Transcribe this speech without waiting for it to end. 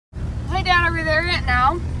my dad over there right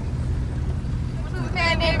now. A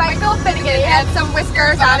man named Michael Finnegan, he had some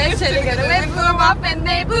whiskers on his chin again. The wind blew him up and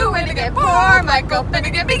they blew it again. Poor Michael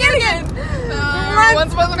Finnegan, begin again.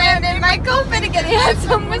 Once was a man named Michael Finnegan, he had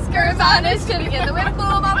some whiskers on his chin again. The wind blew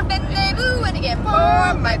him up and they blew it again.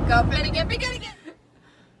 Poor Michael Finnegan, begin again. She's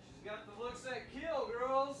got the looks that kill,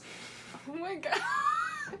 girls. Oh my god.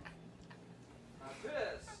 Now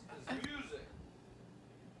this is music.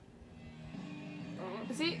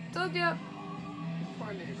 See, told you.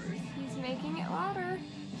 Poor neighbors. He's making it louder.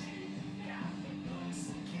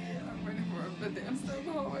 I'm waiting for him to dance down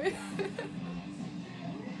the hallway.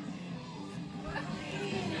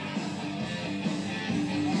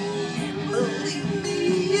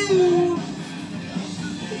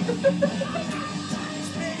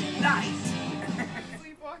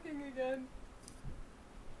 Sleepwalking again.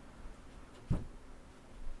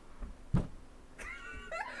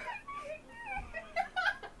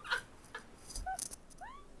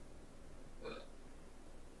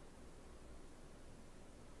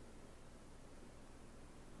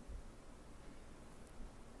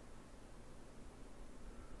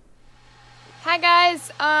 Hi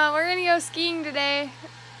guys, we're gonna go skiing today.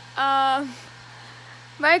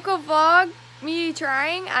 Michael vlogged me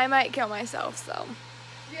trying. I might kill myself, so.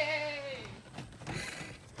 Yay!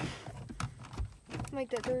 Like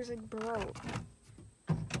that door's like broke.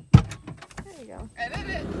 There you go. Edit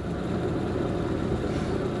it.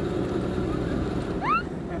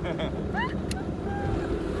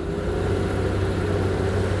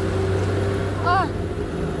 Oh.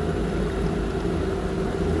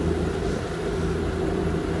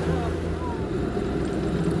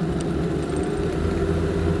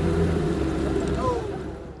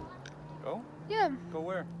 Go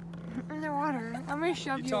where? In the water. I'm gonna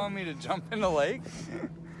shove you. You telling me to jump in the lake? Keep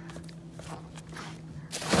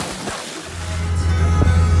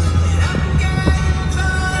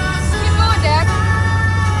going, Dad.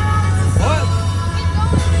 What? Keep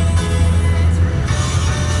going.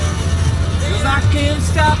 'Cause I can't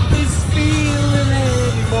stop this feeling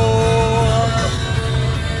anymore.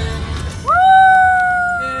 Woo!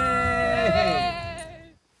 Yay!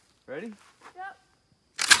 Ready? Yep.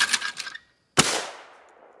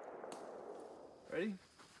 Ready?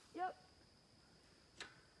 Yep.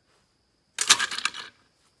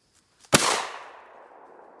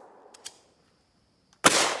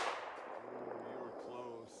 You were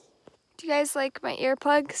close. Do you guys like my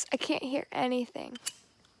earplugs? I can't hear anything.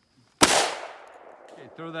 Okay,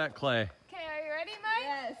 throw that clay. Okay, are you ready, Mike?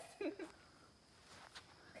 Yes.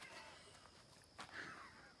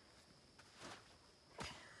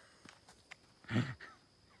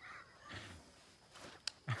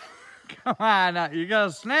 Come on, now, you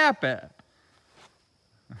gotta snap it.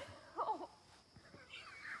 Oh.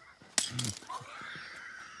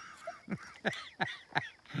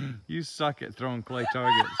 You suck at throwing clay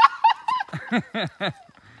targets.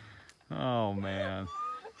 Oh man.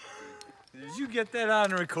 Did you get that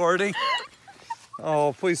on recording?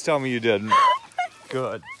 Oh, please tell me you didn't.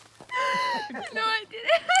 Good. No, I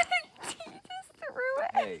didn't. He just threw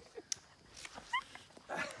it. Hey.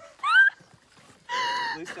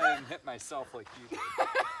 At least I didn't hit myself like you did.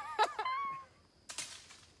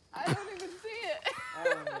 I don't even see it.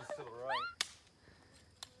 That one was to the right.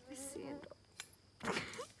 I see it.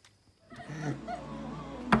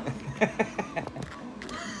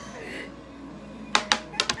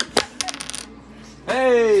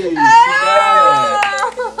 Hey! You got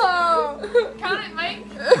Count it, Mike.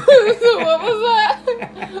 What was that?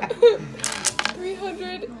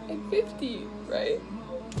 350, right?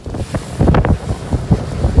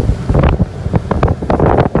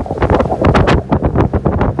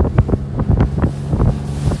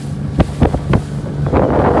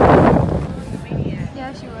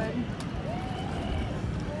 Yeah, she would.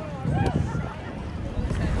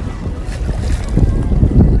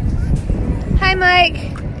 Hi, Mike.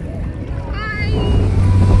 Hi.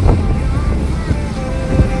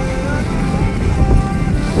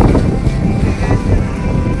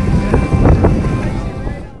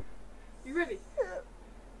 You ready?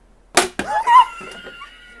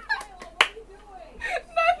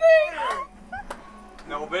 Nothing.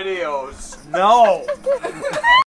 No videos. No!